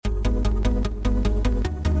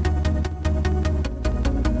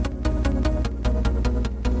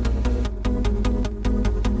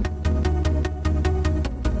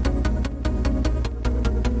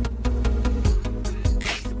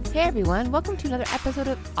everyone, welcome to another episode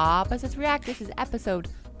of Opposites React. This is episode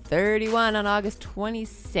 31 on August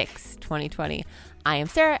 26, 2020. I am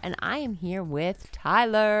Sarah, and I am here with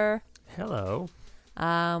Tyler. Hello.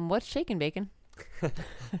 What's shaking, Bacon?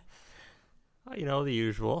 You know, the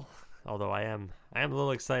usual. Although I am a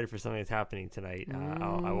little excited for something that's happening tonight.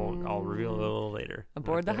 I'll reveal it a little later.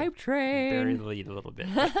 Aboard the hype train. Bury the lead a little bit.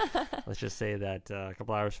 Let's just say that a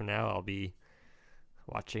couple hours from now, I'll be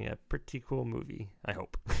watching a pretty cool movie. I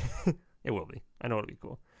hope. It will be. I know it'll be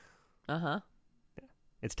cool. Uh-huh. Yeah.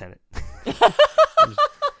 It's Tenet.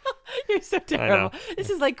 You're so terrible.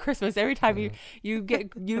 This is like Christmas. Every time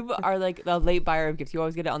you are like a late buyer of gifts. You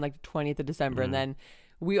always get it on like the 20th of December, and then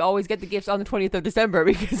we always get the gifts on the 20th of December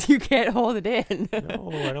because you can't hold it in.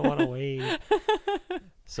 No, I don't want to wait.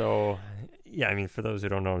 So, yeah, I mean, for those who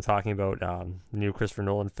don't know what I'm talking about, the new Christopher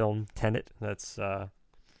Nolan film, Tenet, that's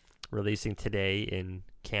releasing today in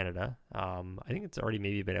Canada. I think it's already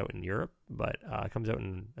maybe been out in Europe, but it comes out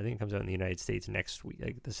in the United States next week,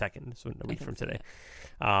 like the 2nd, so a week from today.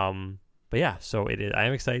 But yeah, so it is. I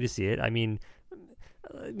am excited to see it. I mean,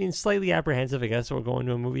 slightly apprehensive, I guess, we're going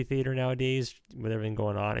to a movie theater nowadays with everything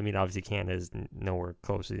going on. I mean, obviously Canada is nowhere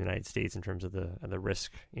close to the United States in terms of the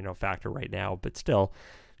risk, factor right now. But still,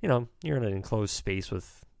 you're in an enclosed space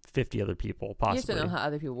with 50 other people, possibly. You just don't know how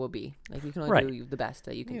other people will be. Like, you can only do the best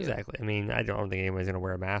that you can do. Exactly. I mean, I don't think anyone's going to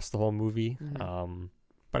wear a mask the whole movie.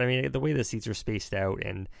 But I mean, the way the seats are spaced out,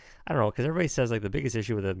 and I don't know, because everybody says like the biggest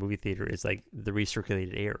issue with a movie theater is like the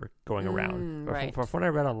recirculated air going around. Right. From what I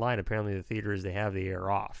read online, apparently the theaters, they have the air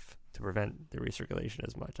off to prevent the recirculation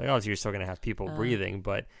as much. Like, obviously you're still going to have people breathing,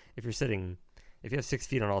 but if you have 6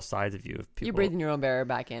 feet on all sides of you, if people, you're breathing your own air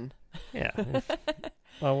back in. Yeah.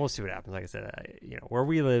 Well, we'll see what happens. Like I said, where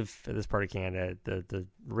we live in this part of Canada, the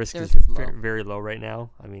risk is very low right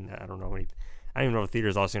now. I mean, I don't even know if the theater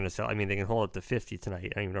is also going to sell. I mean, they can hold up to 50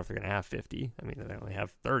 tonight. I don't even know if they're going to have 50. I mean, they only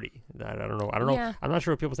have 30. I don't know. Yeah. I'm not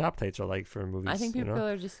sure what people's appetites are like for movies. I think people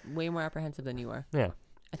are just way more apprehensive than you are. Yeah.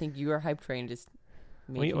 I think your hype train just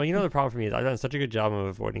Well, the problem for me is I've done such a good job of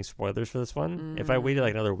avoiding spoilers for this one. If I waited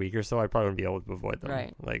like another week or so, I probably wouldn't be able to avoid them.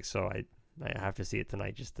 Right. Like, so I have to see it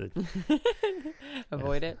tonight just to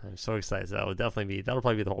avoid it. I'm so excited. So that'll probably be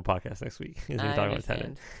the whole podcast next week. As we talk about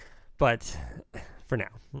Tenet. But for now,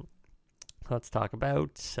 let's talk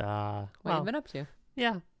about what you've been up to.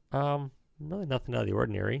 Yeah. Really nothing out of the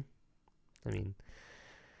ordinary. I mean,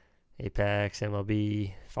 Apex,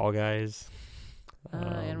 MLB, Fall Guys.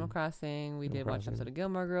 Animal Crossing. We did watch an episode of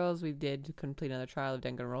Gilmore Girls. We did complete another trial of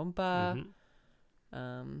Danganronpa.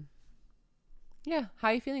 Yeah. How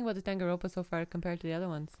are you feeling about the Danganronpa so far compared to the other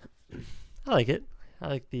ones? I like it. I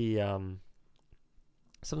like the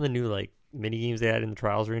some of the new like mini games they had in the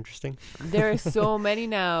trials are interesting. There are so many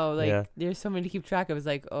now. Like there's so many to keep track of. It's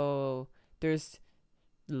like, oh, there's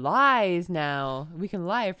lies now. We can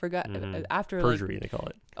lie. I forgot after perjury they call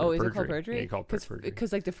it. Oh, is it called perjury? Yeah, called perjury.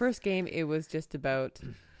 Because like the first game, it was just about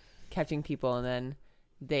catching people, and then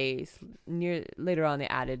later on they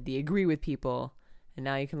added the agree with people, and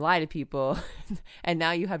now you can lie to people, and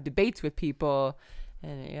now you have debates with people,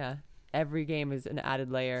 and every game is an added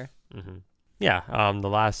layer. Yeah, the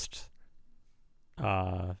last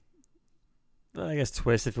I guess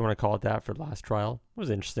twist, if you want to call it that, for the last trial was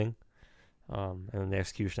interesting. And then the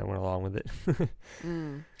execution that went along with it.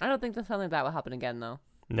 I don't think something like that will happen again, though.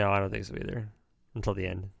 No, I don't think so either. Until the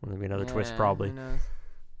end. There'll be another twist, probably. Who knows?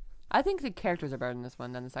 I think the characters are better in this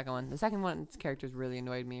one than the second one. The second one's characters really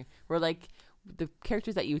annoyed me. Where, like, the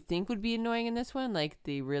characters that you think would be annoying in this one, like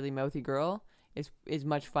the really mouthy girl, is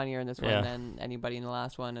much funnier in this one than anybody in the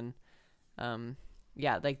last one. And,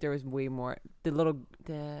 like, there was way more. The little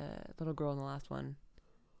girl in the last one,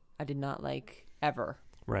 I did not like ever.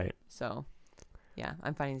 Right. So, yeah,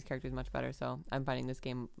 I'm finding these characters much better. So I'm finding this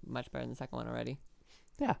game much better than the second one already.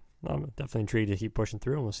 Yeah, I'm definitely intrigued to keep pushing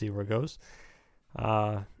through, and we'll see where it goes.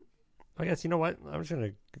 I guess, you know what? I'm just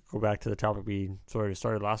going to go back to the topic we sort of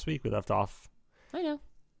started last week. We left off. I know.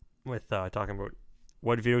 With talking about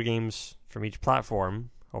what video games from each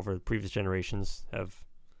platform over the previous generations have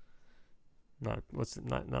not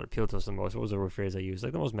appealed to us the most. What was the word phrase I used?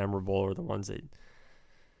 Like the most memorable, or the ones that,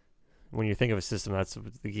 when you think of a system, that's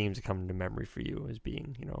the games that come into memory for you as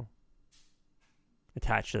being,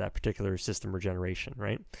 attached to that particular system or generation,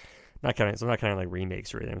 right? So I'm not counting like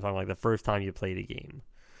remakes or anything. I'm talking like the first time you played a game.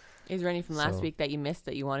 Is there any from last week that you missed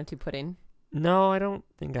that you wanted to put in? No, I don't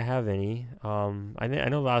think I have any. I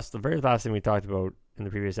know the very last thing we talked about in the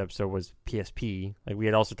previous episode was PSP. Like, we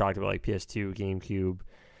had also talked about like PS2, GameCube.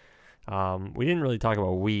 We didn't really talk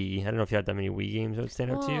about Wii. I don't know if you had that many Wii games that would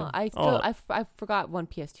stand out to you. I forgot one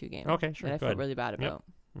PS2 game. Okay, sure. That I felt really bad about.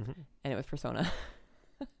 Yep. And it was Persona.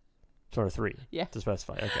 Persona 3. Yeah. To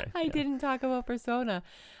specify. Okay. I didn't talk about Persona.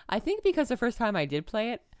 I think because the first time I did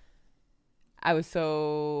play it, I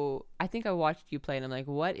think I watched you play and I'm like,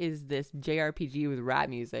 what is this JRPG with rap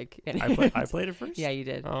music? And I played it first? Yeah, you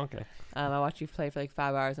did. Oh, okay. I watched you play for like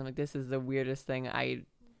 5 hours. I'm like, this is the weirdest thing. I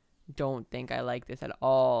don't think I like this at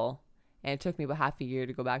all. And it took me about half a year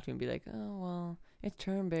to go back to it and be like, oh, well, it's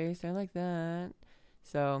turn-based. I like that.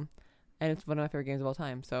 So, and it's one of my favorite games of all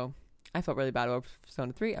time. So I felt really bad about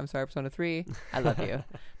Persona 3. I'm sorry, Persona 3. I love you.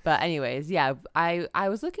 But anyways, yeah, I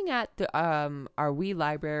was looking at the our Wii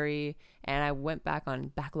library, and I went back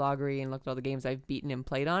on Backloggery and looked at all the games I've beaten and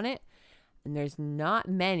played on it. And there's not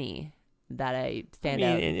many that I stand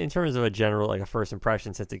out. In terms of a general, like a first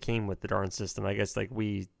impression, since it came with the darn system, I guess like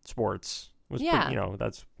Wii Sports was,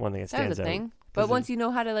 that's one thing that stands out. Thing. But once you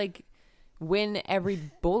know how to like win every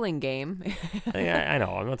bowling game. I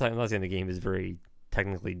know. I'm not saying the game is very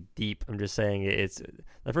technically deep. I'm just saying it's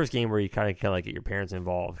the first game where you kind of like get your parents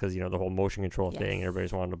involved because, the whole motion control thing.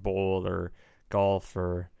 Everybody's wanting to bowl or golf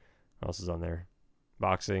or what else is on there?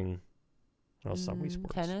 Boxing. What else is on Wii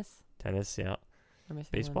Sports? Tennis, yeah.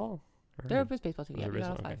 Baseball? There was baseball too. Yeah,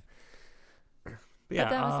 baseball? Okay. But yeah,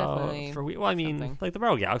 that was definitely for Wii, well, I mean, something. Like the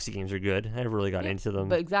Mario Galaxy games are good. I never really got into them.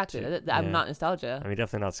 But exactly, I'm not nostalgia. I mean,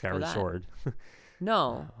 definitely not Skyward Sword.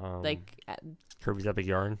 No, Kirby's Epic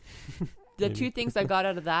Yarn. The two things I got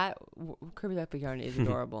out of that, Kirby's Epic Yarn is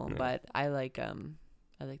adorable, but I like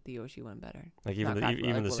the Yoshi one better. Like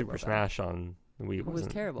even the Super Smash on Wii was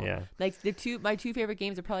terrible. Yeah, like my two favorite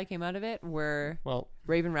games that probably came out of it were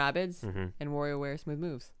Raven Rabbids and WarioWare Smooth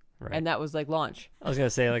Moves. Right. And that was like launch. I was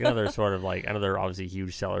gonna say like another sort of like another obviously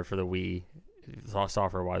huge seller for the Wii,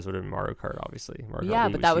 software wise, would have been Mario Kart, obviously. Mario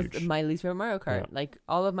Kart but that was huge. my least favorite Mario Kart. Yeah. Like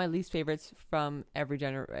all of my least favorites from every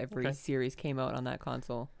series came out on that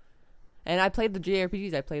console. And I played the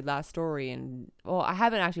JRPGs. I played Last Story, and I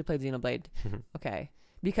haven't actually played Xenoblade. Okay,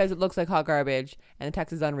 because it looks like hot garbage and the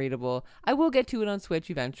text is unreadable. I will get to it on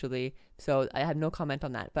Switch eventually, so I have no comment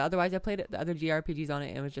on that. But otherwise, I played the other JRPGs on it,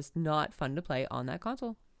 and it was just not fun to play on that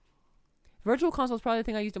console. Virtual Console is probably the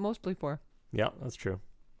thing I used it mostly for. Yeah, that's true.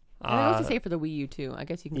 And I also say for the Wii U too. I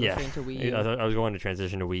guess you can go straight into Wii U. I was going to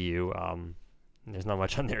transition to Wii U. There's not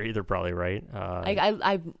much on there either, probably, right?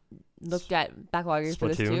 I've looked at Backloggery for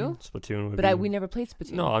this too. Splatoon, but we never played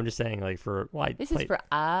Splatoon. No, I'm just saying, like this is for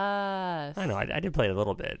us. I know, I did play it a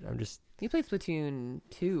little bit. You played Splatoon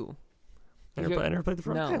 2. I never played the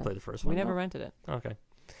first. No, I played the first one. We never rented it. Okay,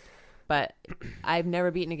 but I've never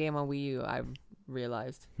beaten a game on Wii U. I've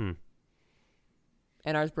realized.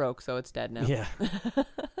 And ours broke, so it's dead now. Yeah.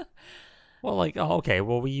 Well, okay.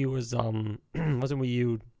 Well, Wii U was wasn't Wii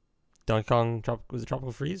U Donkey Kong? Was it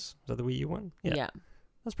Tropical Freeze? Was that the Wii U one? Yeah.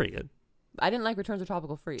 That's pretty good. I didn't like Returns of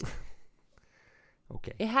Tropical Freeze.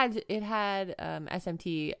 Okay. It had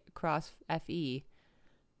SMT Cross FE,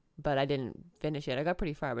 but I didn't finish it. I got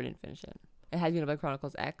pretty far, but I didn't finish it. It had Xenoblade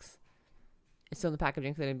Chronicles X. It's still in the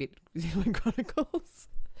packaging because I didn't beat Xenoblade Chronicles.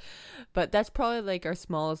 But that's probably like our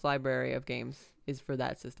smallest library of games is for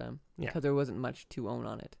that system. Yeah. Because there wasn't much to own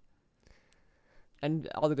on it. And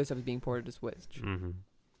all the good stuff is being ported to Switch. Mm-hmm.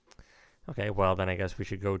 Okay, well, then I guess we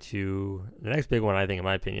should go to the next big one, I think, in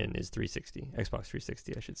my opinion, is 360. Xbox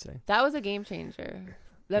 360, I should say. That was a game changer.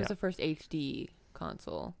 That was the first HD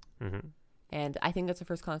console. Mm-hmm. And I think that's the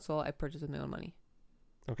first console I purchased with my own money.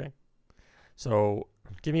 Okay. So,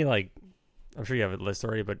 give me, I'm sure you have a list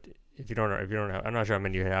already, but if you don't have, I'm not sure how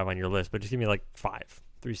many you have on your list, but just give me 5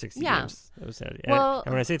 360 games. And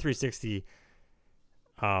when I say 360,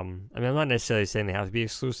 I'm not necessarily saying they have to be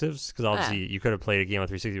exclusives, because obviously you could have played a game on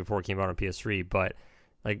 360 before it came out on PS3, but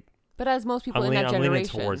But as most people in that generation, I'm leaning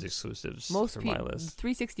towards exclusives for my list.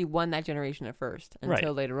 360 won that generation at first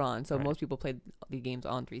until later on, so most people played the games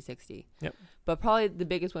on 360. Yep. But probably the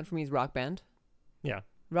biggest one for me is Rock Band. Yeah.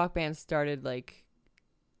 Rock Band started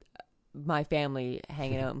my family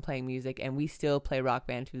hanging out and playing music, and we still play Rock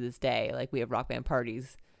Band to this day. We have Rock Band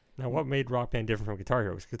parties. Now, what made Rock Band different from Guitar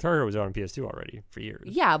Hero? Because Guitar Hero was out on PS2 already for years.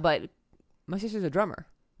 Yeah, but my sister's a drummer.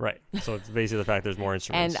 Right. So it's basically the fact there's more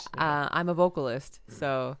instruments. And I'm a vocalist,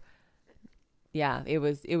 so yeah, it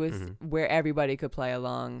was where everybody could play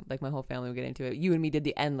along. My whole family would get into it. You and me did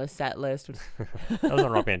the endless set list. That was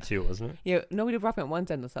on Rock Band 2, wasn't it? Yeah, no, we did Rock Band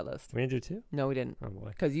 1's endless set list. We didn't do 2? No, we didn't. Oh boy,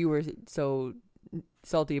 because you were so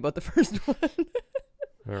salty about the first one.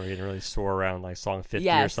 We didn't really soar around song 50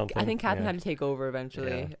 or something. I think Catherine had to take over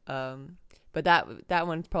eventually. Yeah. But that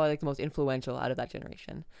one's probably the most influential out of that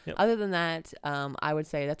generation. Yep. Other than that, I would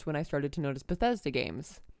say that's when I started to notice Bethesda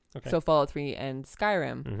games. Okay. So Fallout 3 and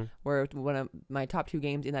Skyrim were one of my top 2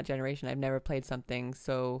 games in that generation. I've never played something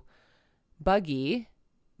so buggy,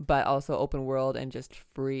 but also open world and just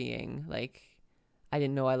freeing. Like, I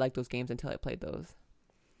didn't know I liked those games until I played those.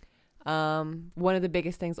 One of the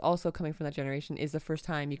biggest things also coming from that generation is the first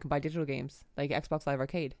time you can buy digital games like Xbox Live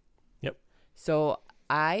Arcade. Yep. So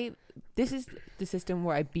this is the system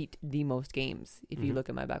where I beat the most games if you look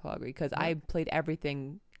at my backlog, because I played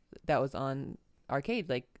everything that was on arcade.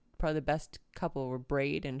 Like, probably the best couple were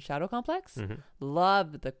Braid and Shadow Complex.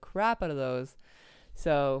 Loved the crap out of those.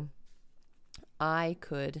 So I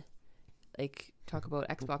could like talk about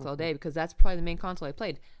Xbox all day because that's probably the main console I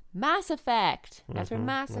played. Mass Effect. That's where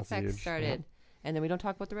Mass Effect huge. started. And then we don't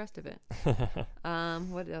talk about the rest of it.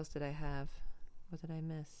 What else did I have? What did I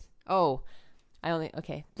miss? Oh,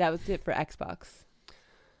 that was it for Xbox.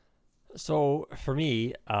 So for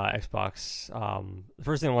me, Xbox, the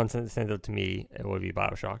first thing that wants to stand out to me, it would be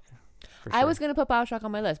BioShock. For I sure. was going to put BioShock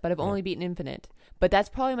on my list, but I've only beaten Infinite. But that's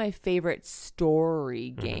probably my favorite story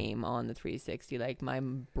game on the 360. Like, my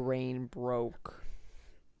brain broke.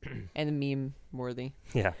 And the meme worthy.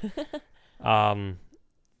 Yeah.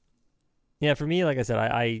 Yeah, for me, like I said,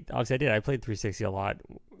 I obviously I did. I played 360 a lot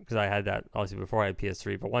because I had that obviously before I had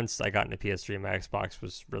PS3. But once I got into PS3, my Xbox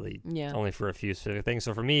was really only for a few specific things.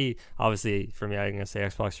 So for me, I'm gonna say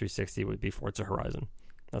Xbox 360 would be Forza Horizon.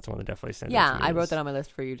 That's one that definitely stands out to me. I wrote that on my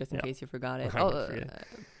list for you just in case you forgot it. Oh,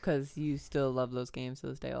 because you still love those games to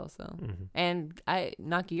this day also. And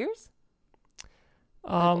not Gears?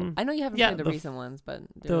 I know you haven't played the recent ones, but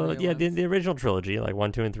the original trilogy, like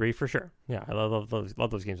 1, 2, and 3 for sure. Yeah, I love those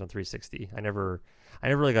games on 360. I never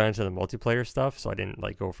really got into the multiplayer stuff, so I didn't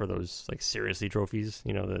like go for those like seriously trophies,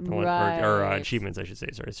 the one or achievements, I should say.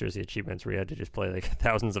 Sorry, seriously achievements where you had to just play like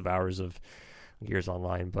thousands of hours of Gears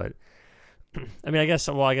Online. But I mean, I guess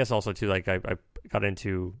also too, like I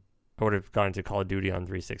would have gone into Call of Duty on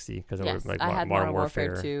 360 because I had Modern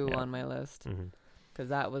Warfare 2 on my list. Because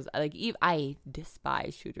that was like, I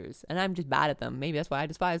despise shooters and I'm just bad at them. Maybe that's why I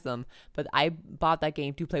despise them. But I bought that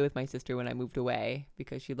game to play with my sister when I moved away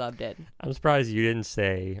because she loved it. I'm surprised you didn't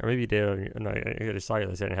say, or maybe you did. No, I just saw your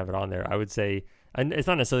list. I didn't have it on there. I would say, and it's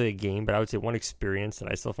not necessarily a game, but I would say one experience that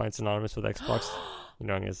I still find synonymous with Xbox. I'm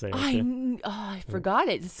gonna say. I forgot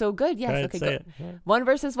it. It's so good. Yes. Okay. Go. Yeah. 1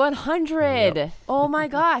 versus 100. Yep. Oh my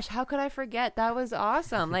gosh, how could I forget? That was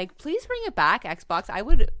awesome. Like, please bring it back, Xbox.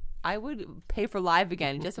 I would pay for live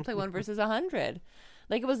again just to play 1 versus 100.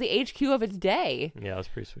 Like, it was the HQ of its day. Yeah, it was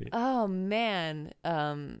pretty sweet. Oh man.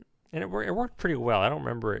 And it worked pretty well. I don't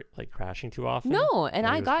remember it like crashing too often. No, and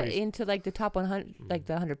I got into like the top 100, like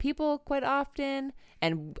the 100 people quite often,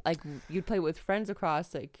 and like you'd play with friends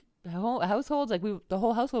across like households. Like the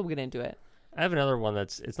whole household would get into it. I have another one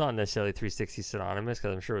it's not necessarily 360 synonymous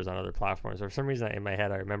because I'm sure it was on other platforms. For some reason in my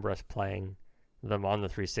head, I remember us playing them on the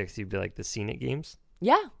 360. It'd be like the Scene It games.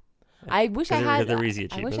 Yeah. I wish I had. I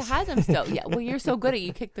wish I had them still. Yeah. Well, you're so good at it.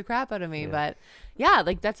 You kicked the crap out of me. Yeah. But yeah,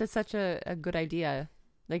 like that's such a good idea.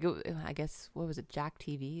 Like I guess what was it? Jack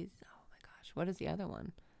TVs. Oh my gosh, what is the other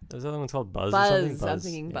one? There's another one called Buzz. Buzz. I'm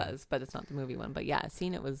thinking Buzz, but it's not the movie one. But yeah,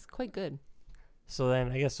 Seen It was quite good. So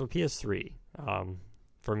then I guess PS3.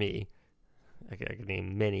 For me, I could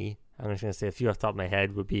name many. I'm just gonna say a few off the top of my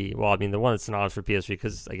head would be the one that's synonymous for PS3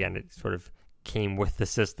 because again it sort of came with the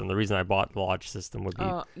system. The reason I bought the launch system would be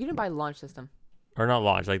you didn't buy launch system, or not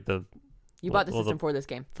launch, like you bought the system for this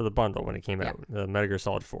game, for the bundle when it came out, the Metal Gear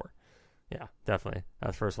Solid 4. Yeah, definitely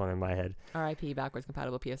that's the first one in my head. RIP backwards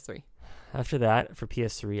compatible PS3. After that, for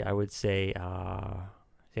PS3, I would say I'm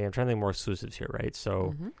trying to think more exclusives here, right?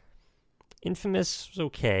 So Infamous was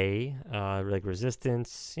okay, like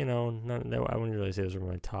Resistance, I wouldn't really say those were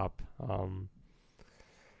my top.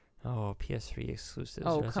 PS3 exclusives.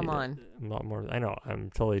 Oh, come on. A lot more. I know.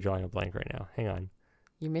 I'm totally drawing a blank right now. Hang on.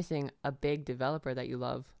 You're missing a big developer that you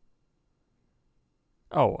love.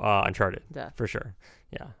 Oh, Uncharted. Duh. For sure.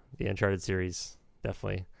 Yeah. The Uncharted series,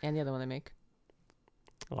 definitely. And the other one they make.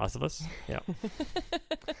 Last of Us. Yeah.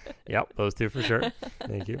 Yep, those two for sure.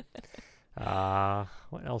 Thank you.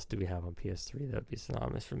 What else do we have on PS3 that would be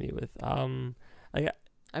synonymous for me with? I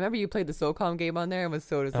remember you played the SOCOM game on there and was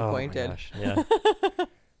so disappointed. Oh my gosh. Yeah.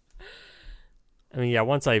 I mean, yeah,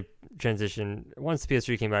 once the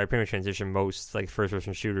PS3 came out, I pretty much transitioned most like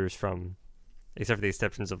first-person shooters from, except for the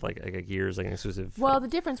exceptions of like a Gears, like an exclusive. Well, the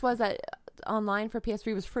difference was that online for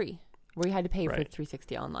PS3 was free, where you had to pay for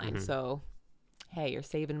 360 online. So, hey, you're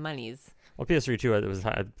saving monies. Well, PS3 too, at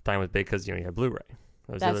the time was big because you had Blu-ray.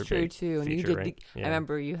 That's true too, and you did. Right? I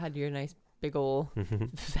remember you had your nice big old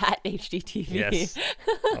fat HD TV. Yes.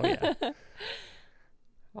 Oh yeah.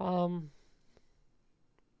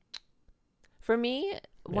 For me,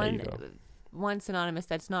 one synonymous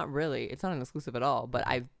that's it's not an exclusive at all, but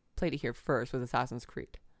I played it here first was Assassin's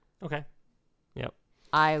Creed. Okay. Yep.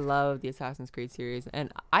 I love the Assassin's Creed series,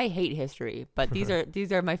 and I hate history, but these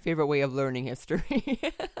are my favorite way of learning history.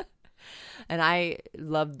 And I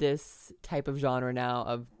love this type of genre now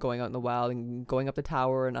of going out in the wild and going up the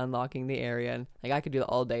tower and unlocking the area. And like I could do that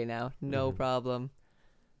all day now, no problem.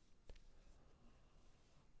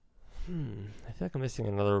 I feel like I'm missing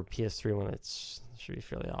another PS3 one that should be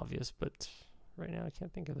fairly obvious, but right now I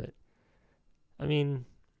can't think of it. I mean,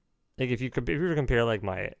 like if you were to compare like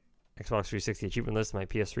my Xbox 360 achievement list and my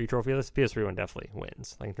PS3 trophy list, PS3 one definitely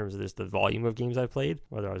wins. Like in terms of just the volume of games I've played,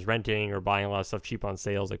 whether I was renting or buying a lot of stuff cheap on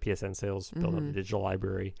sales, like PSN sales, building up the digital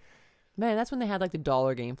librry. Man, that's when they had like the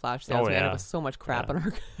 $1 game flash sales. We ended up with so much crap on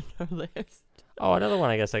our list. Oh, another one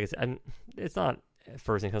I guess it's not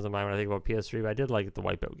first thing comes to mind when I think about PS3, but I did like the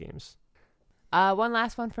Wipeout games. One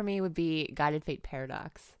last one for me would be Guided Fate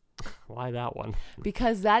Paradox. Why that one?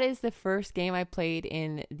 Because that is the first game I played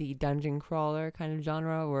in the dungeon crawler kind of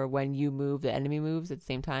genre, where when you move, the enemy moves at the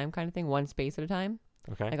same time kind of thing, one space at a time.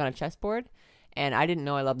 Okay. Like on a chessboard. And I didn't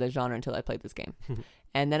know I loved the genre until I played this game.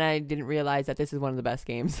 And then I didn't realize that this is one of the best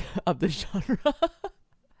games of the genre.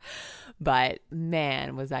 But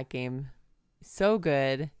man, was that game so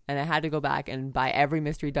good. And I had to go back and buy every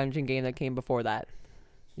mystery dungeon game that came before that.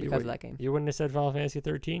 Because of that game. You wouldn't have said Final Fantasy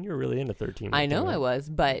 13? You were really into 13. I know I was,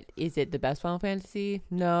 but is it the best Final Fantasy?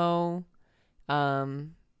 No.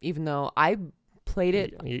 Even though I played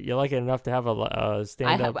it. You like it enough to have a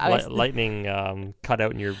stand-up lightning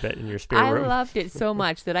cutout in your spare room? I loved it so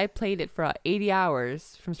much that I played it for 80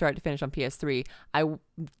 hours from start to finish on PS3.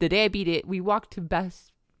 The day I beat it, we walked to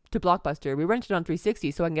Blockbuster. We rented on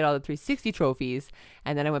 360 so I can get all the 360 trophies,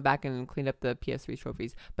 and then I went back and cleaned up the PS3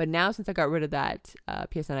 trophies. But now, since I got rid of that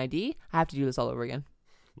PSN ID, I have to do this all over again.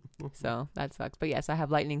 So that sucks. But yes, I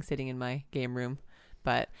have Lightning sitting in my game room.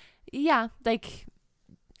 But yeah, like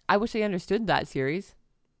I wish I understood that series,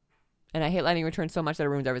 and I hate Lightning Return so much that it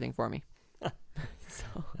ruins everything for me. So.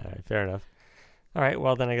 All right, fair enough. All right,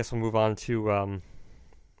 well then I guess we'll move on to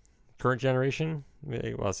current generation.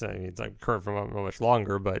 Well, it's like current for much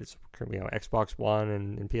longer, but it's Xbox One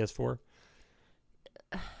and PS4.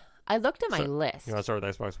 I looked at my list. You want to start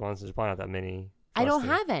with Xbox One since there's probably not that many. I don't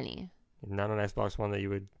have any. None on Xbox One that you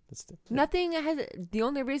would. Nothing has. The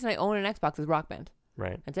only reason I own an Xbox is Rock Band.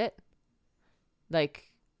 Right. That's it.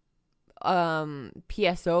 Like,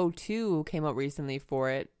 PSO 2 came out recently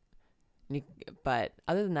for it, but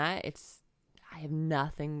other than that, I have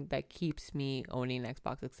nothing that keeps me owning an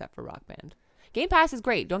Xbox except for Rock Band. Game Pass is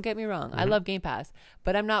great. Don't get me wrong. I love Game Pass,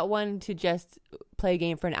 but I'm not one to just play a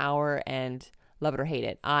game for an hour and love it or hate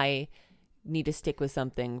it. I need to stick with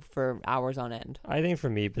something for hours on end. I think for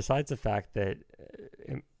me, besides the fact that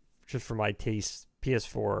just for my taste,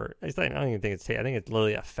 PS4, I don't even think I think it's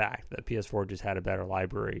literally a fact that PS4 just had a better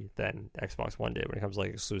library than Xbox One did when it comes to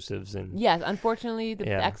like exclusives and. Yes, unfortunately, the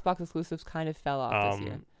Xbox exclusives kind of fell off this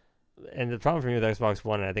year. And the problem for me with Xbox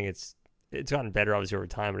One, and I think it's gotten better obviously over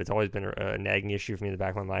time, but it's always been a nagging issue for me in the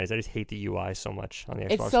back of my mind, is I just hate the UI so much on the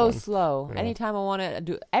Xbox One. It's so slow. Yeah. Anytime I want to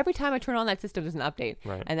do, every time I turn on that system, there's an update.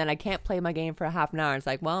 Right. And then I can't play my game for a half an hour. It's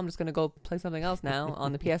like, well, I'm just going to go play something else now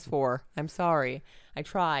on the PS4. I'm sorry. I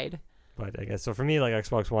tried. But I guess, so for me, like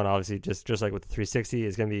Xbox One, obviously, just like with the 360,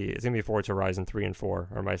 it's gonna be Forza Horizon 3 and 4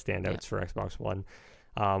 are my standouts for Xbox One.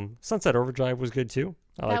 Sunset Overdrive was good too.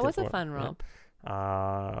 That was a fun romp. What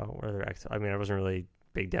other I mean, I wasn't really a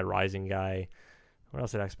big Dead Rising guy. What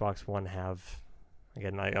else did Xbox One have?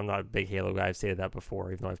 Again, I'm not a big Halo guy. I've stated that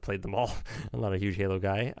before, even though I've played them all. I'm not a huge Halo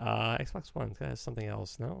guy. Xbox One has something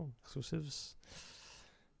else. No exclusives.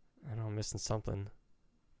 I know I'm missing something.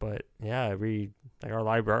 But yeah, our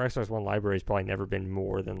Xbox One library has probably never been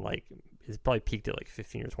more than it's probably peaked at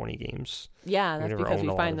 15 or 20 games. Yeah, that's because we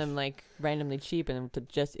find them randomly cheap, and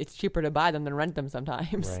it's cheaper to buy them than rent them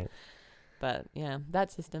sometimes. Right. But yeah,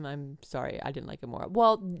 that system, I'm sorry, I didn't like it more.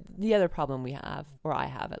 Well, the other problem we have, or I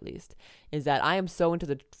have at least, is that I am so into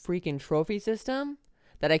the freaking trophy system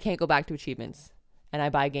that I can't go back to achievements, and I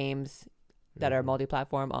buy games that are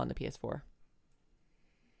multi-platform on the PS4.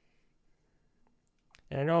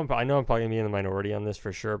 And I know I'm probably gonna be in the minority on this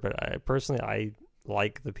for sure, but I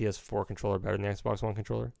like the PS4 controller better than the Xbox One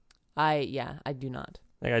controller. I do not.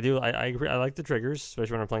 I agree. I like the triggers,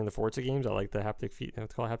 especially when I'm playing the Forza games. I like the haptic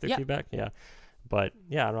feedback. Yeah, but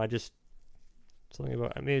yeah, I don't know. I just something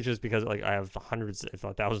about. I mean, it's just because I have hundreds, if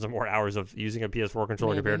not thousands, of more hours of using a PS4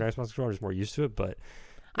 controller compared to an Xbox controller. I'm just more used to it. But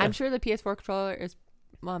yeah. I'm sure the PS4 controller is.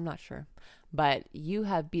 Well, I'm not sure, but you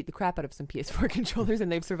have beat the crap out of some PS4 controllers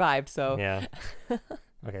and they've survived. So yeah.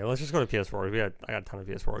 Okay, let's just go to PS4. I got a ton of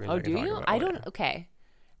PS4 games. Oh, do you? I don't. Okay.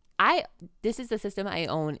 This is the system I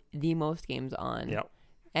own the most games on. Yep.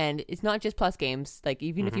 And it's not just Plus games. Like,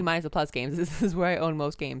 even if you minus the Plus games, this is where I own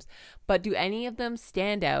most games. But do any of them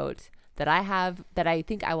stand out that I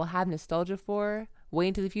think I will have nostalgia for way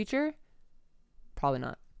into the future? Probably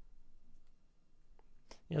not.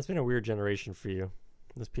 Yeah, it's been a weird generation for you.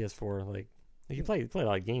 This PS4, like you play a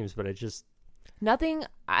lot of games, but it just nothing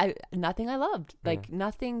I loved. Like,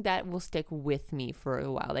 nothing that will stick with me for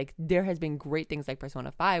a while. Like, there has been great things, like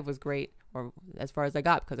Persona 5 was great, or as far as I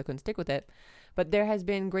got because I couldn't stick with it. But there has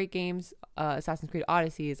been great games. Assassin's Creed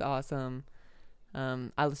Odyssey is awesome.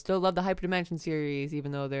 I still love the Hyperdimension series,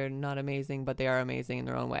 even though they're not amazing, but they are amazing in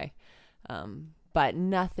their own way. But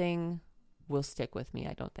nothing will stick with me,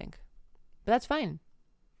 I don't think. But that's fine.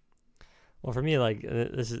 Well, for me, like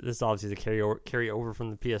this is obviously the carry over from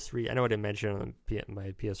the PS3. I know I didn't mention it on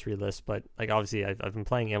my PS3 list, but like obviously I've been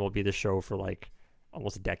playing MLB The Show for like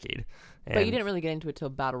almost a decade. And but you didn't really get into it till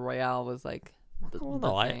Battle Royale was like the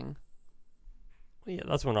thing. Yeah,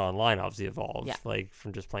 that's when online obviously evolved, yeah. Like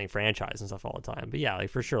from just playing franchise and stuff all the time. But yeah, like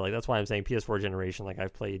for sure, like that's why I'm saying PS4 generation. Like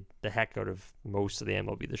I've played the heck out of most of the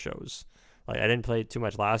MLB The Shows. Like I didn't play too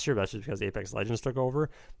much last year, but that's just because Apex Legends took over.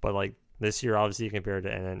 But like this year, obviously compared to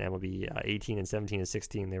MLB 18 and 17 and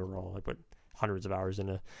 16, they were all like put hundreds of hours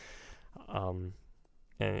into. And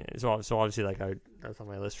so obviously like that's on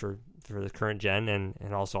my list for the current gen,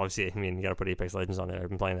 and also obviously I mean you got to put Apex Legends on there. I've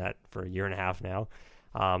been playing that for a year and a half now.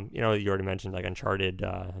 You know, you already mentioned like Uncharted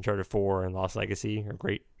 4 and Lost Legacy are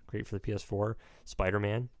great for the PS4.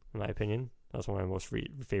 Spider-Man, in my opinion, that's one of my most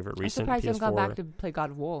favorite recent PS4. I'm surprised you haven't gone back to play God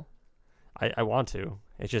of War. I want to.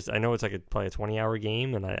 It's just I know it's like probably a 20-hour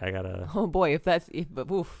game, and I gotta. Oh boy, but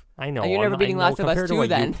oof. I know. And you're never beating Last of Us 2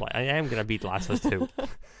 then. I am gonna beat Last of Us 2.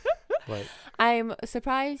 But I'm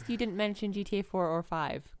surprised you didn't mention GTA 4 or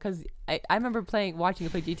 5 because I remember watching you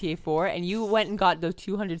play GTA 4, and you went and got those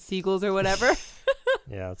 200 seagulls or whatever.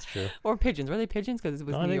 Yeah, that's true. Or pigeons. Were they pigeons? Because it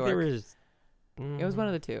was New York. There was. It was one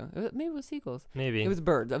of the two. Maybe it was seagulls. Maybe. It was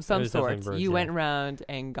birds of some sort. Birds, you went around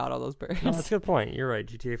and got all those birds. No, that's a good point. You're right.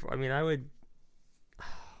 GTA 4. I mean,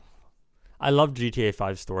 I loved GTA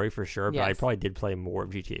 5 story for sure, but I probably did play more of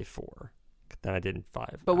GTA 4 than I did in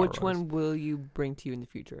 5. But which one will you bring to you in the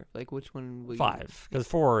future? Like, which one will 5. Because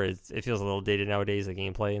 4 it feels a little dated nowadays, the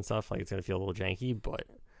gameplay and stuff. Like, it's going to feel a little janky, but,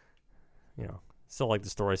 you know, still like the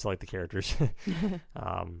story, still like the characters.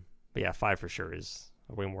 But yeah, 5 for sure is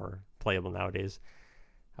way more playable nowadays.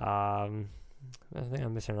 I think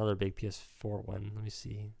I'm missing another big PS4 one. Let me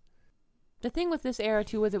see. The thing with this era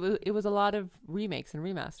too was it was a lot of remakes and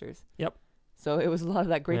remasters. Yep. So it was a lot of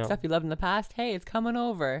that great stuff you loved in the past. Hey, it's coming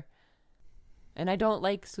over. And I don't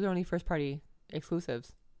like Sony first party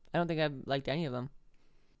exclusives. I don't think I've liked any of them.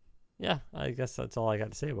 Yeah, I guess that's all I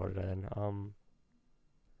got to say about it then. I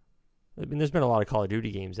mean, there's been a lot of Call of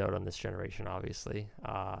Duty games out on this generation, obviously.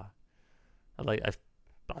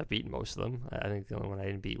 I've beaten most of them. I think the only one I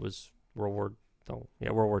didn't beat was World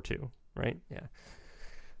War II, right? Yeah.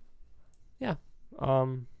 Yeah.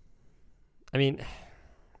 I mean,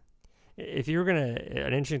 if you were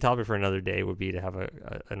an interesting topic for another day would be to have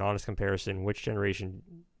an honest comparison. Which generation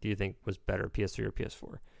do you think was better, PS3 or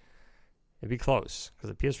PS4? It'd be close because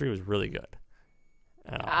the PS3 was really good.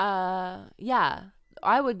 Yeah.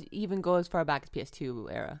 I would even go as far back as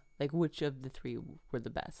PS2 era. Like, which of the three were the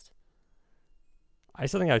best? I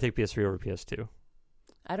still think I would take PS3 over PS2.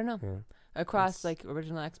 I don't know. Yeah. Across like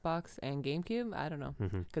original Xbox and GameCube, I don't know,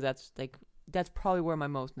 because that's probably where my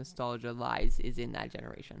most nostalgia lies, is in that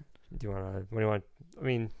generation. Do you want to? What do you want? I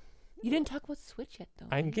mean, you didn't talk about Switch yet, though.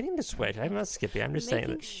 I'm getting to Switch. I'm not skipping. I'm just saying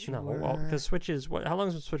that. Sure. No, well, because Switch is what? How long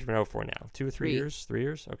has Switch been out for now? 2 or 3 years? 3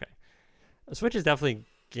 years? Okay. Switch has definitely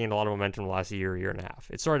gained a lot of momentum in the last year and a half.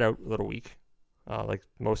 It started out a little weak, like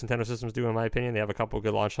most Nintendo systems do, in my opinion. They have a couple of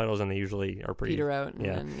good launch titles, and they usually are pretty peter out.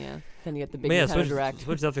 And then you get the big Nintendo Switch, Direct.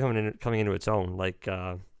 Switch is definitely coming into its own. Like,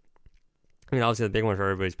 I mean, obviously the big one for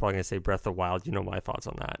everybody's probably gonna say Breath of the Wild. You know my thoughts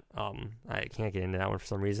on that. I can't get into that one for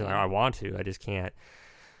some reason. I want to, I just can't.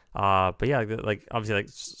 But yeah, like obviously, like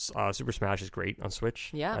Super Smash is great on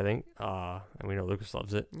Switch. Yeah, I think. And we know Lucas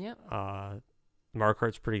loves it. Yeah. Mario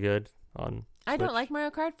Kart's pretty good on. I don't like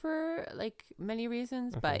Mario Kart for like many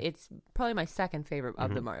reasons, but it's probably my second favorite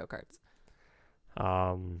of the Mario Karts.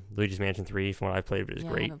 Luigi's Mansion 3, from what I've played, is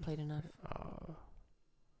great. I haven't played enough.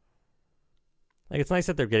 Like, it's nice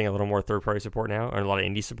that they're getting a little more third-party support now, or a lot of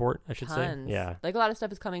indie support, I should say. Yeah. Like, a lot of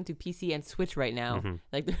stuff is coming to PC and Switch right now.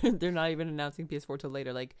 Like, they're not even announcing PS4 till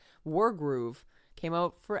later. Like, Wargroove came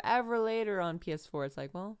out forever later on PS4. It's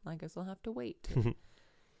like, well, I guess I'll have to wait.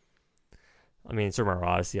 I mean, Super Mario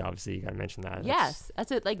Odyssey, obviously, you got to mention that. Yes,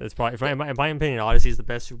 that's it. Like, that's probably, in my opinion, Odyssey is the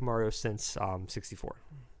best Super Mario since 64.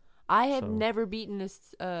 I have So- never beaten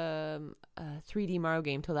this 3D Mario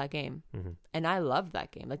game till that game, and I loved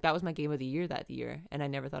that game. Like that was my game of the year that year, and I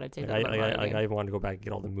never thought I'd say that about a Mario game. I wanted to go back and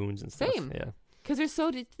get all the moons and stuff. Same. Yeah. Because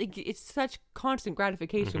it's such constant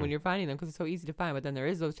gratification when you're finding them because it's so easy to find. But then there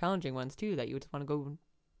is those challenging ones too that you just want to go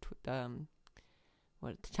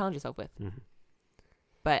to challenge yourself with.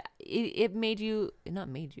 But it made you, not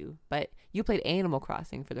made you, but you played Animal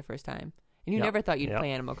Crossing for the first time. And you never thought you'd play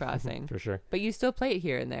Animal Crossing. For sure. But you still play it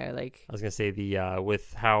here and there. Like I was going to say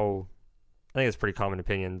with how, I think it's pretty common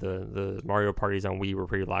opinion, the Mario parties on Wii were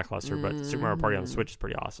pretty lackluster, but Super Mario Party on the Switch is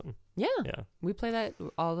pretty awesome. Yeah. Yeah. We play that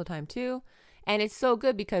all the time too. And it's so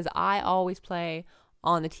good because I always play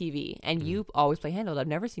on the TV and you always play handheld. I've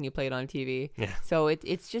never seen you play it on TV. Yeah. So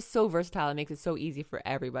it's just so versatile. It makes it so easy for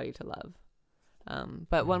everybody to love.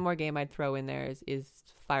 But one more game I'd throw in there is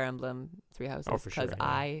Fire Emblem Three Houses because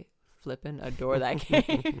I flippin' adore that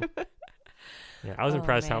game. Yeah, I was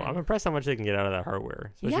impressed man. I'm impressed how much they can get out of that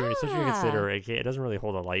hardware. Especially when you consider it doesn't really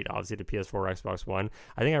hold a light, obviously, to PS4 or Xbox One.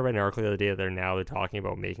 I think I read an article the other day that they're talking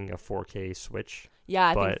about making a 4K Switch. Yeah,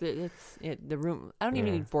 I think the room. I don't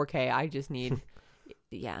even need 4K. I just need,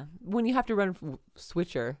 when you have to run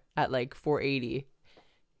Switcher at like 480,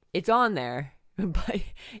 it's on there. But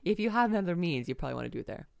if you have other means, you probably want to do it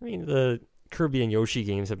there. I mean, the Kirby and Yoshi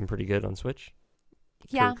games have been pretty good on Switch.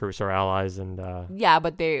 Yeah. Kirby Star Allies and... Yeah,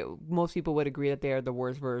 but most people would agree that they are the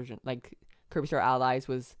worst version. Like, Kirby Star Allies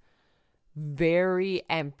was very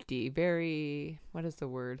empty. Very... What is the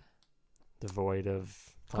word? Devoid of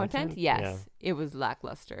content? Yes. Yeah. It was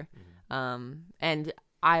lackluster. And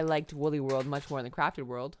I liked Woolly World much more than Crafted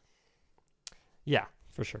World. Yeah,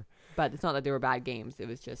 for sure. But it's not that they were bad games. It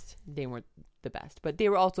was just they weren't the best. But they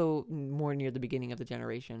were also more near the beginning of the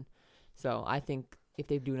generation. So I think if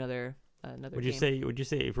they do another would you say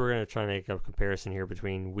if we're going to try to make a comparison here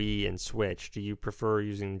between Wii and Switch, do you prefer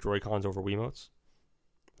using Joy-Cons over Wiimotes?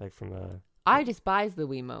 Like from a... I despise the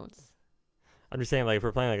Wiimotes. I'm just saying, like, if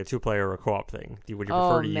we're playing like a 2-player or a co-op thing, would you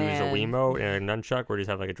prefer to use a Wiimote and a nunchuck, or just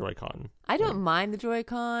have like a Joy-Con? I don't mind the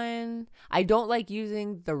Joy-Con. I don't like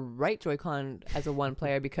using the right Joy-Con as a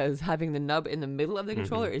one-player because having the nub in the middle of the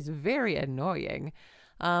controller is very annoying.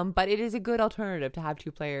 But it is a good alternative to have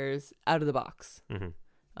 2 players out of the box.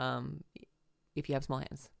 If you have small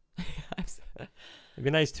hands. It'd be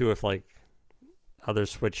nice too if like other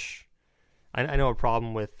Switch. I know a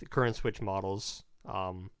problem with current Switch models.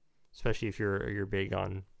 Especially if you're big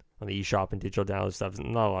on the eShop and digital download stuff,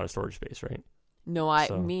 not a lot of storage space, right? No,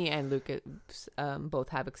 me and Lucas both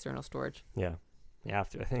have external storage. Yeah, you have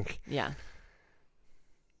to, I think. Yeah.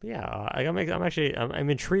 But yeah, I'm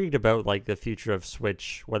intrigued about like the future of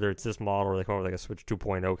Switch, whether it's this model or they come up with like a Switch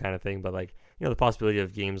 2.0 kind of thing. But like the possibility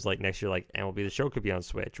of games like next year, like MLB The Show could be on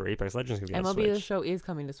Switch or Apex Legends could be on Switch. MLB The Show is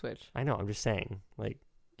coming to Switch. I know. I'm just saying, like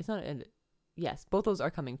it's not. Yes, both those are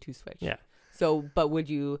coming to Switch. Yeah. So, but would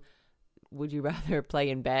you rather play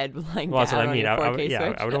in bed lying well, down on your 4K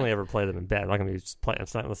Switch? I would only ever play them in bed. I'm not gonna be play.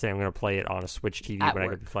 Let's say I'm gonna play it on a Switch TV at when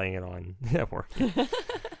work. I could be playing it on at work.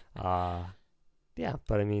 Yeah,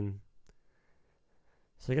 but I mean,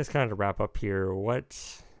 so I guess kind of to wrap up here,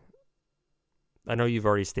 I know you've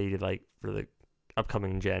already stated like for the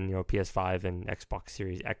upcoming gen, PS5 and Xbox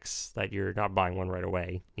Series X, that you're not buying one right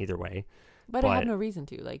away, either way. But I have no reason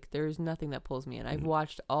to. Like, there's nothing that pulls me in. I've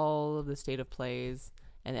watched all of the State of Plays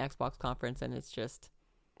and the Xbox conference, and it's just...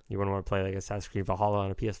 You wouldn't want to play like Assassin's Creed Valhalla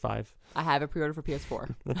on a PS5? I have a pre-order for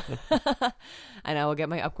PS4. And I will get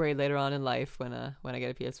my upgrade later on in life when I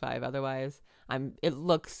get a PS5. Otherwise, it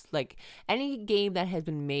looks like any game that has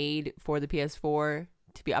been made for the PS4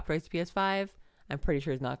 to be upgraded to PS5, I'm pretty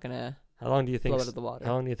sure is not going to blow it out of the water.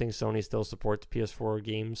 How long do you think Sony still supports PS4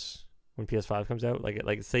 games when PS5 comes out?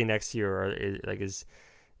 Like say next year, or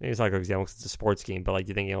maybe it's not a good example because it's a sports game, but like, do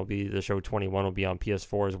you think The Show 21 will be on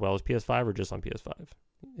PS4 as well as PS5, or just on PS5?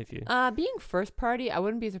 If you being first party, I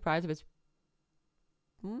wouldn't be surprised if it's.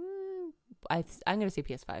 I'm gonna say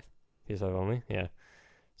PS5. PS5 only, yeah.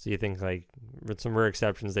 So you think like with some rare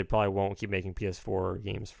exceptions, they probably won't keep making PS4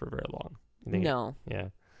 games for very long? No. Yeah.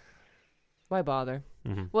 Why bother?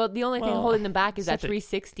 Mm-hmm. Well, the only thing holding them back is that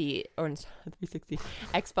 360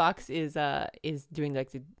 Xbox is doing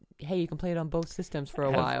like hey, you can play it on both systems for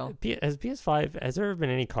a while. Has there ever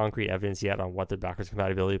been any concrete evidence yet on what the backwards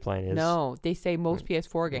compatibility plan is? No, they say most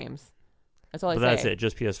PS4 games. That's all I say. But that's it,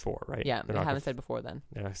 just PS4, right? Yeah, I haven't said before then.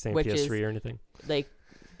 Yeah, saying PS3 or anything. Like,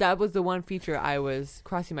 that was the one feature I was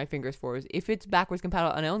crossing my fingers for. Is if it's backwards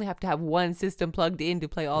compatible and I only have to have one system plugged in to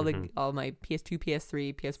play all my PS2,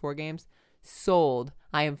 PS3, PS4 games, sold.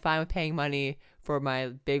 I am fine with paying money for my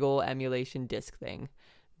big old emulation disc thing,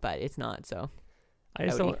 but it's not. So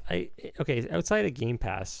outside of Game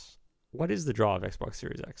Pass, what is the draw of Xbox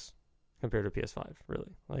Series X compared to PS5?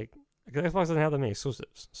 Really, like, because Xbox doesn't have that many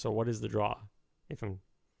exclusives. So what is the draw? If you're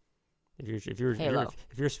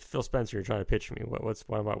Phil Spencer, you're trying to pitch me. What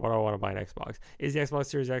do I want to buy an Xbox? Is the Xbox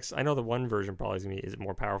Series X? I know the one version probably is gonna be. Is it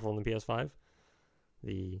more powerful than the PS5?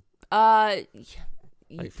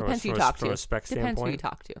 Like depends who you talk to. From a spec standpoint. Depends who you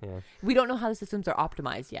talk to. Yeah. We don't know how the systems are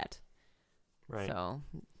optimized yet. Right. So,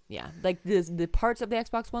 yeah, like the parts of the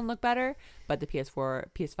Xbox One look better, but the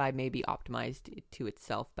PS5 may be optimized to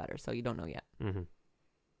itself better. So you don't know yet. Mm-hmm.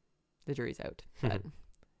 The jury's out. But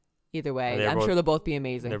either way, I'm sure they'll both be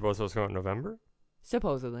amazing. They're both supposed to come out in November?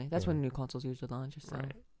 Supposedly. That's when new consoles usually launch. So.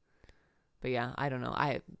 Right. But yeah, I don't know.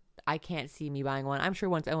 I can't see me buying one. I'm sure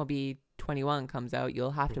once MLB 21 comes out,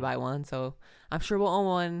 you'll have to buy one. So I'm sure we'll own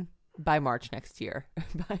one by March next year.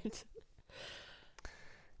 But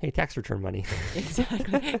hey, tax return money.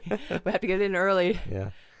 Exactly. We have to get it in early.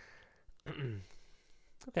 Yeah.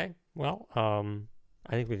 Okay. Well,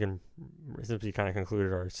 I think we can, since we kind of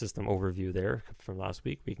concluded our system overview there from last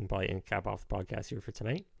week, we can probably cap off the podcast here for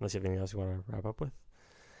tonight, unless you have anything else you want to wrap up with.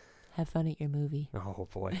 Have fun at your movie. Oh,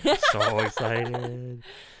 boy. I'm so excited.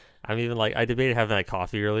 I'm even like, I debated having like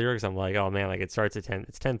coffee earlier because I'm like, oh, man, like it starts at 10.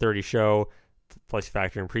 It's 10:30 show, plus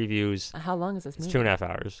factor in previews. How long is this movie? It's 2.5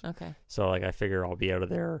 hours. Okay. So, like, I figure I'll be out of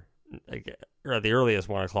there like, or at the earliest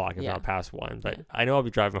 1 o'clock, if not past 1. But I know I'll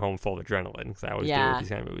be driving home full of adrenaline because I always do with these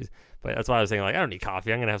kind of movies. But that's why I was thinking, like, I don't need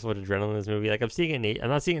coffee. I'm going to have so much adrenaline in this movie. Like, I'm not seeing it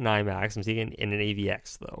in IMAX. I'm seeing it in an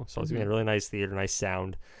AVX, though. So it's going to be a really nice theater, nice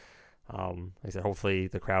sound. Like I said, hopefully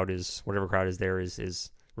the crowd is, whatever crowd is there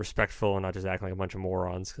is respectful and not just acting like a bunch of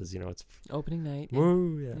morons because, you know, it's opening night.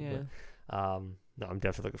 Woo, yeah. But, no, I'm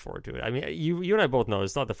definitely looking forward to it. I mean, you and I both know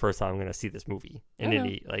it's not the first time I'm going to see this movie in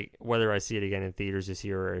any, like, whether I see it again in theaters this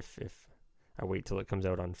year or if I wait till it comes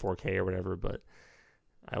out on 4K or whatever, but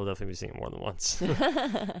I will definitely be seeing it more than once.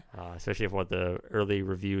 Especially if what the early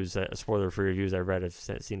reviews, spoiler-free reviews I've read have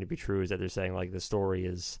seemed to be true, is that they're saying, like, the story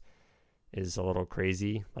is a little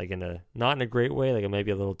crazy, like not in a great way, like it may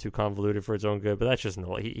be a little too convoluted for its own good, but that's just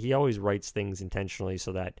no. He always writes things intentionally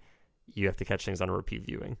so that you have to catch things on a repeat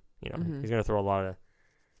viewing. You know, he's gonna throw a lot of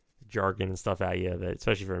jargon and stuff at you that,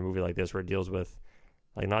 especially for a movie like this where it deals with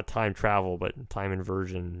like not time travel but time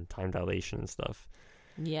inversion, time dilation and stuff.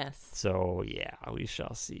 Yes. So yeah, we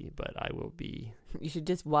shall see. But I will be. You should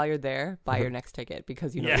just, while you're there, buy your next ticket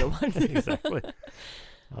because you know you'll want to. Exactly.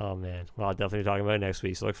 Oh, man. Well, I'll definitely be talking about it next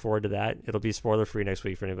week, so look forward to that. It'll be spoiler-free next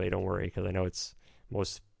week for anybody, don't worry, because I know it's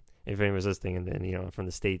if anyone's listening, and then, you know, from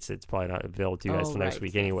the States, it's probably not available to you guys till next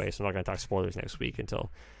week anyway, so I'm not going to talk spoilers next week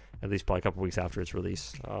until at least probably a couple weeks after its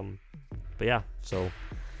release. But yeah, so.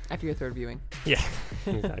 After your third viewing. Yeah,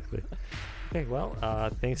 exactly. Okay, well,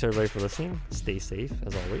 thanks everybody for listening. Stay safe,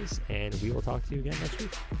 as always, and we will talk to you again next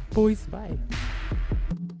week. Boys. Bye.